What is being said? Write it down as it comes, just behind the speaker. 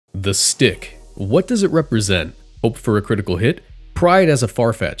The stick. What does it represent? Hope for a critical hit? Pride as a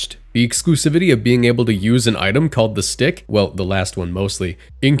Farfetch'd. The exclusivity of being able to use an item called the stick? Well, the last one mostly.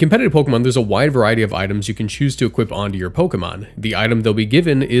 In competitive Pokemon, there's a wide variety of items you can choose to equip onto your Pokemon. The item they'll be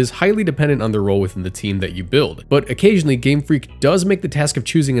given is highly dependent on their role within the team that you build, but occasionally Game Freak does make the task of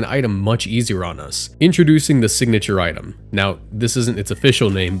choosing an item much easier on us. Introducing the signature item. Now, this isn't its official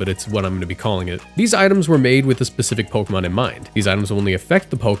name, but it's what I'm going to be calling it. These items were made with a specific Pokemon in mind. These items only affect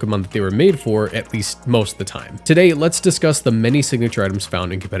the Pokemon that they were made for, at least most of the time. Today, let's discuss the many signature items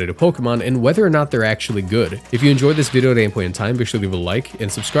found in competitive Pokemon and whether or not they're actually good. If you enjoyed this video at any point in time, be sure to leave a like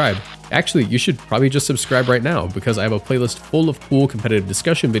and subscribe. Actually, you should probably just subscribe right now because I have a playlist full of cool competitive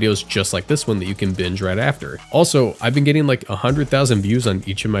discussion videos just like this one that you can binge right after. Also, I've been getting like 100,000 views on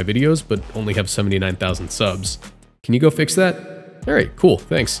each of my videos, but only have 79,000 subs. Can you go fix that? All right, cool,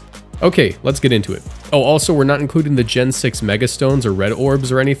 thanks. Okay, let's get into it. Oh, also, we're not including the Gen 6 Mega Stones or Red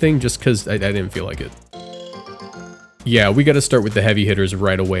Orbs or anything, just because I didn't feel like it. Yeah, we gotta start with the heavy hitters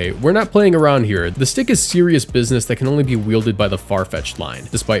right away. We're not playing around here. The stick is serious business that can only be wielded by the Farfetch'd line.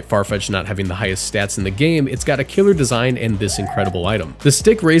 Despite Farfetch'd not having the highest stats in the game, it's got a killer design and this incredible item. The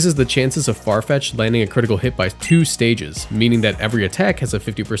stick raises the chances of Farfetch'd landing a critical hit by 2 stages, meaning that every attack has a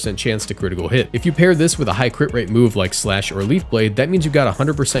 50% chance to critical hit. If you pair this with a high crit rate move like Slash or Leaf Blade, that means you've got a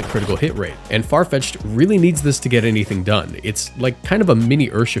 100% critical hit rate. And Farfetch'd really needs this to get anything done. It's like kind of a mini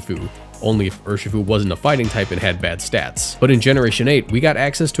Urshifu. Only if Urshifu wasn't a fighting type and had bad stats. But in Generation 8, we got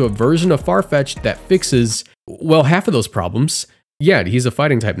access to a version of Farfetch'd that fixes, well, half of those problems. Yeah, he's a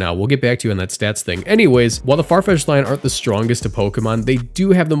fighting type now. We'll get back to you on that stats thing. Anyways, while the Farfetch'd line aren't the strongest of Pokemon, they do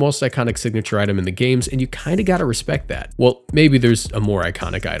have the most iconic signature item in the games, and you kinda gotta respect that. Well, maybe there's a more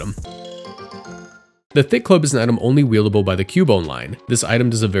iconic item. The Thick Club is an item only wieldable by the Cubone line. This item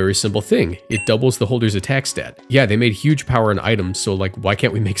does a very simple thing. It doubles the holder's attack stat. Yeah, they made huge power in items, so like, why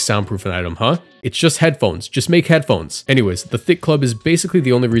can't we make soundproof an item, huh? It's just headphones. Just make headphones. Anyways, the Thick Club is basically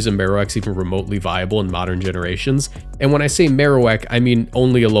the only reason Marowak's even remotely viable in modern generations. And when I say Marowak, I mean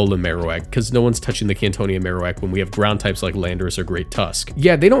only Alolan Marowak, because no one's touching the Cantonian Marowak when we have ground types like Landorus or Great Tusk.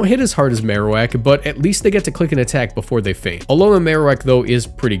 Yeah, they don't hit as hard as Marowak, but at least they get to click an attack before they faint. Alolan Marowak, though, is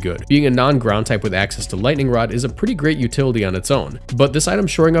pretty good. Being a non-ground type with access to Lightning Rod is a pretty great utility on its own. But this item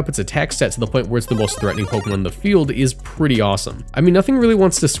shoring up its attack stat to the point where it's the most threatening Pokemon in the field is pretty awesome. I mean, nothing really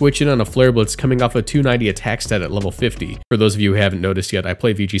wants to switch in on a Flare Blitz coming off a 290 attack stat at level 50. For those of you who haven't noticed yet, I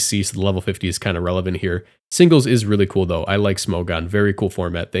play VGC, so the level 50 is kind of relevant here. Singles is really cool though. I like Smogon. Very cool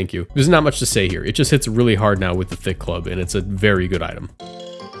format, thank you. There's not much to say here. It just hits really hard now with the Thick Club, and it's a very good item.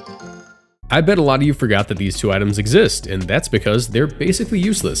 I bet a lot of you forgot that these two items exist, and that's because they're basically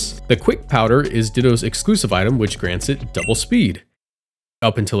useless. The Quick Powder is Ditto's exclusive item, which grants it double speed.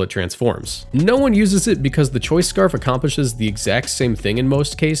 Up until it transforms. No one uses it because the Choice Scarf accomplishes the exact same thing in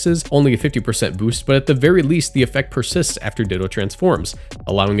most cases, only a 50% boost, but at the very least the effect persists after Ditto transforms,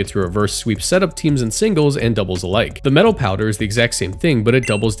 allowing it to reverse sweep setup teams in singles and doubles alike. The Metal Powder is the exact same thing, but it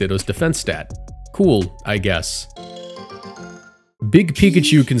doubles Ditto's defense stat. Cool, I guess. Big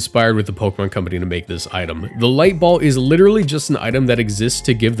Pikachu conspired with the Pokemon Company to make this item. The Light Ball is literally just an item that exists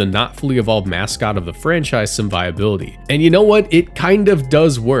to give the not fully evolved mascot of the franchise some viability. And you know what? It kind of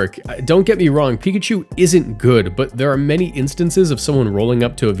does work. Don't get me wrong, Pikachu isn't good, but there are many instances of someone rolling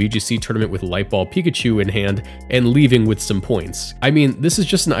up to a VGC tournament with Light Ball Pikachu in hand and leaving with some points. I mean, this is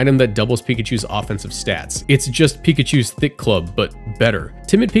just an item that doubles Pikachu's offensive stats. It's just Pikachu's Thick Club, but better.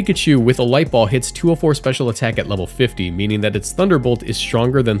 Timid Pikachu with a Light Ball hits 204 special attack at level 50, meaning that its Thunderbolt is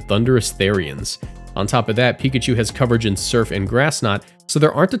stronger than Thundurus Therian's. On top of that, Pikachu has coverage in Surf and Grass Knot, so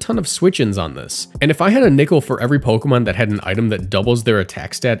there aren't a ton of switch-ins on this. And if I had a nickel for every Pokemon that had an item that doubles their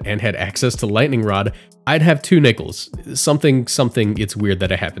attack stat and had access to Lightning Rod, I'd have 2 nickels. Something, it's weird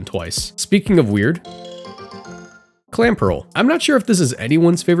that it happened twice. Speaking of weird, Clamperl. I'm not sure if this is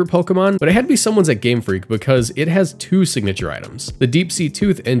anyone's favorite Pokemon, but it had to be someone's at Game Freak because it has 2 signature items. The Deep Sea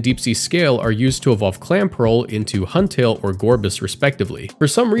Tooth and Deep Sea Scale are used to evolve Clamperl into Huntail or Gorbis respectively. For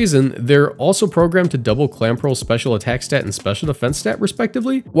some reason, they're also programmed to double Clamperl's special attack stat and special defense stat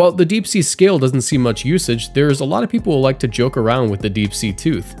respectively. While the Deep Sea Scale doesn't see much usage, there's a lot of people who like to joke around with the Deep Sea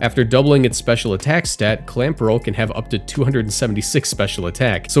Tooth. After doubling its special attack stat, Clamperl can have up to 276 special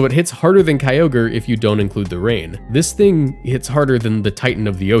attack, so it hits harder than Kyogre if you don't include the rain. This thing hits harder than the Titan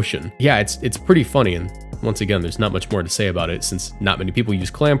of the Ocean. Yeah, it's pretty funny, and once again, there's not much more to say about it since not many people use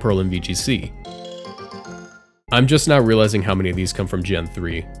Clamperl in VGC. I'm just now realizing how many of these come from Gen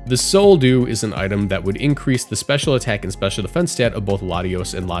 3. The Soul Dew is an item that would increase the special attack and special defense stat of both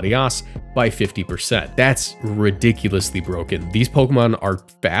Latios and Latias, by 50%. That's ridiculously broken. These Pokemon are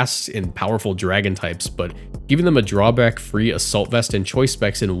fast and powerful dragon types, but giving them a drawback-free Assault Vest and choice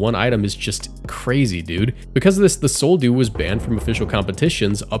specs in one item is just crazy, dude. Because of this, the Soul Dew was banned from official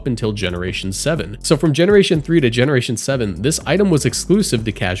competitions up until Generation 7. So from Generation 3 to Generation 7, this item was exclusive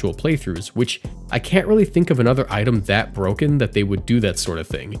to casual playthroughs, which I can't really think of another item that broken that they would do that sort of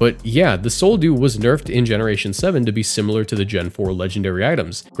thing. But yeah, the Soul Dew was nerfed in Generation 7 to be similar to the Gen 4 legendary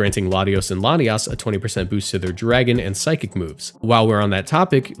items, granting Latios and Lanias a 20% boost to their Dragon and Psychic moves. While we're on that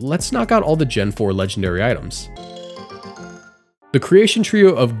topic, let's knock out all the Gen 4 legendary items. The creation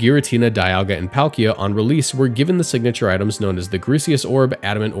trio of Giratina, Dialga, and Palkia on release were given the signature items known as the Griseous Orb,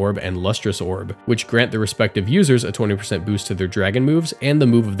 Adamant Orb, and Lustrous Orb, which grant their respective users a 20% boost to their Dragon moves and the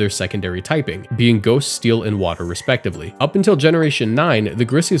move of their secondary typing, being Ghost, Steel, and Water respectively. Up until Generation 9, the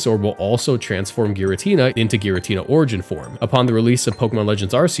Griseous Orb will also transform Giratina into Giratina Origin form. Upon the release of Pokemon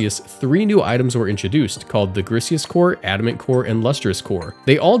Legends Arceus, 3 new items were introduced, called the Griseous Core, Adamant Core, and Lustrous Core.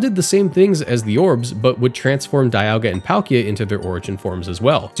 They all did the same things as the orbs, but would transform Dialga and Palkia into their origin forms as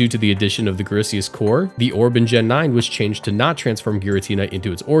well. Due to the addition of the Griseous Core, the orb in Gen 9 was changed to not transform Giratina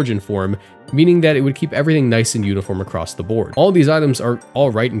into its origin form, meaning that it would keep everything nice and uniform across the board. All these items are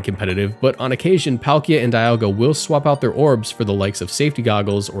alright and competitive, but on occasion, Palkia and Dialga will swap out their orbs for the likes of safety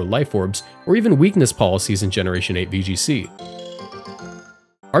goggles or life orbs, or even weakness policies in Generation 8 VGC.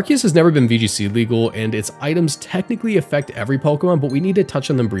 Arceus has never been VGC legal, and its items technically affect every Pokemon, but we need to touch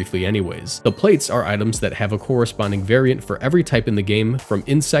on them briefly anyways. The plates are items that have a corresponding variant for every type in the game, from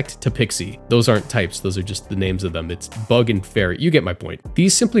Insect to Pixie. Those aren't types, those are just the names of them. It's Bug and Ferret, you get my point.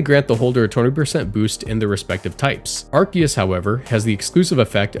 These simply grant the holder a 20% boost in their respective types. Arceus, however, has the exclusive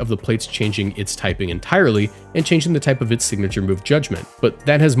effect of the plates changing its typing entirely and changing the type of its signature move Judgment, but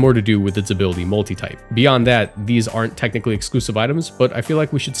that has more to do with its ability multi-type. Beyond that, these aren't technically exclusive items, but I feel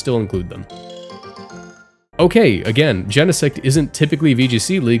like we should still include them. Okay, again, Genesect isn't typically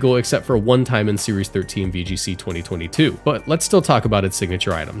VGC legal except for one time in Series 13 VGC 2022, but let's still talk about its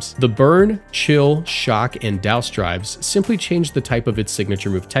signature items. The Burn, Chill, Shock, and Douse drives simply change the type of its signature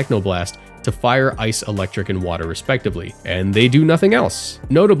move Technoblast to Fire, Ice, Electric, and Water respectively, and they do nothing else.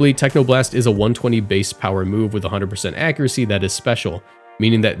 Notably, Technoblast is a 120 base power move with 100% accuracy that is special,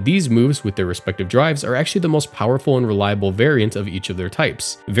 meaning that these moves with their respective drives are actually the most powerful and reliable variant of each of their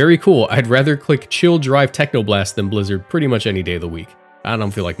types. Very cool, I'd rather click Chill Drive Technoblast than Blizzard pretty much any day of the week. I don't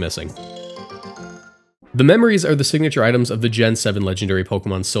feel like missing. The memories are the signature items of the Gen 7 legendary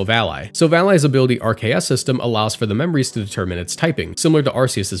Pokemon Silvally. Silvally's ability RKS system allows for the memories to determine its typing, similar to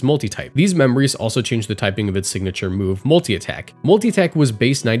Arceus' multi-type. These memories also change the typing of its signature move, Multi-Attack. Multi-Attack was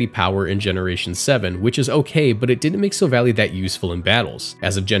base 90 power in Generation 7, which is okay, but it didn't make Silvally that useful in battles.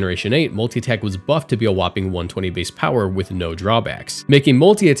 As of Generation 8, Multi-Attack was buffed to be a whopping 120 base power with no drawbacks, making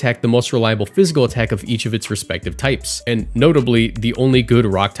Multi-Attack the most reliable physical attack of each of its respective types, and notably, the only good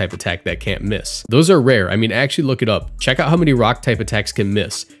rock-type attack that can't miss. Those are rare. I mean, actually look it up. Check out how many rock type attacks can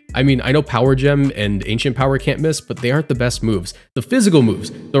miss. I mean, I know Power Gem and Ancient Power can't miss, but they aren't the best moves. The physical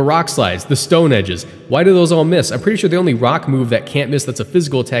moves, the rock slides, the stone edges, why do those all miss? I'm pretty sure the only rock move that can't miss that's a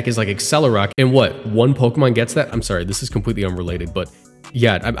physical attack is like Accelerock, and what, one Pokemon gets that? I'm sorry, this is completely unrelated, but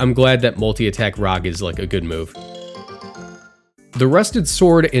yeah, I'm glad that multi-attack rock is like a good move. The Rusted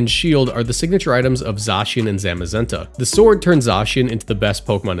Sword and Shield are the signature items of Zacian and Zamazenta. The sword turns Zacian into the best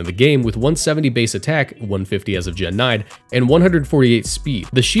Pokemon in the game with 170 base attack, 150 as of Gen 9, and 148 speed.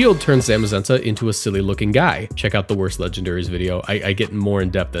 The shield turns Zamazenta into a silly looking guy. Check out the worst legendaries video. I get more in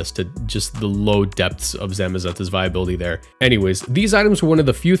depth as to just the low depths of Zamazenta's viability there. Anyways, these items were one of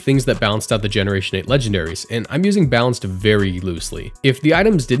the few things that balanced out the Generation 8 legendaries, and I'm using balanced very loosely. If the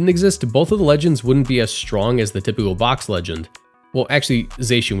items didn't exist, both of the legends wouldn't be as strong as the typical box legend. Well, actually,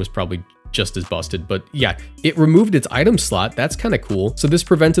 Zacian was probably just as busted, but yeah, it removed its item slot. That's kind of cool. So this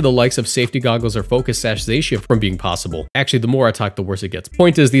prevented the likes of Safety Goggles or Focus Sash Zacian from being possible. Actually, the more I talk, the worse it gets.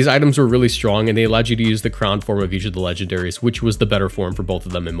 Point is, these items were really strong and they allowed you to use the crown form of each of the legendaries, which was the better form for both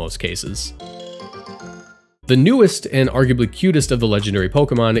of them in most cases. The newest and arguably cutest of the legendary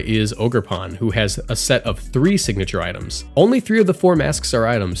Pokemon is Ogerpon, who has a set of 3 signature items. Only 3 of the 4 masks are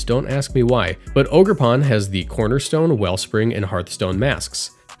items, don't ask me why, but Ogerpon has the Cornerstone, Wellspring, and Hearthstone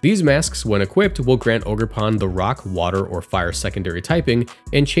masks. These masks, when equipped, will grant Ogerpon the Rock, Water, or Fire secondary typing,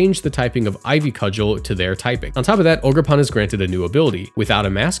 and change the typing of Ivy Cudgel to their typing. On top of that, Ogerpon is granted a new ability. Without a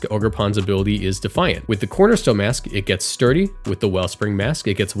mask, Ogerpon's ability is Defiant. With the Cornerstone mask, it gets Sturdy. With the Wellspring mask,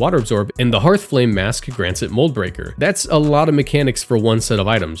 it gets Water Absorb, and the Hearthflame mask grants it Mold Breaker. That's a lot of mechanics for one set of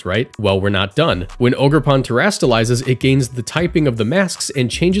items, right? Well, we're not done. When Ogerpon terastallizes, it gains the typing of the masks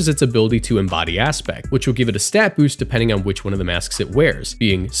and changes its ability to Embody Aspect, which will give it a stat boost depending on which one of the masks it wears,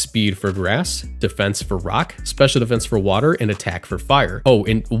 being speed for grass, defense for rock, special defense for water, and attack for fire. Oh,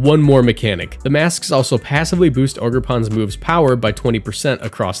 and one more mechanic. The masks also passively boost Ogerpon's move's power by 20%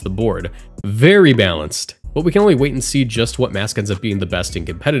 across the board. Very balanced. But we can only wait and see just what mask ends up being the best in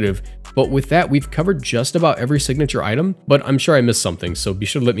competitive. But with that, we've covered just about every signature item, but I'm sure I missed something, so be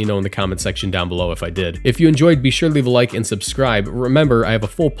sure to let me know in the comment section down below if I did. If you enjoyed, be sure to leave a like and subscribe. Remember, I have a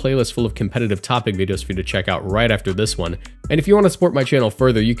full playlist full of competitive topic videos for you to check out right after this one. And if you want to support my channel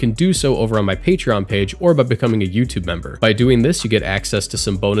further, you can do so over on my Patreon page or by becoming a YouTube member. By doing this, you get access to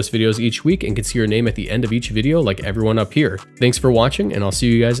some bonus videos each week and can see your name at the end of each video like everyone up here. Thanks for watching, and I'll see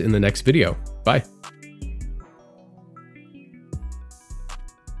you guys in the next video. Bye.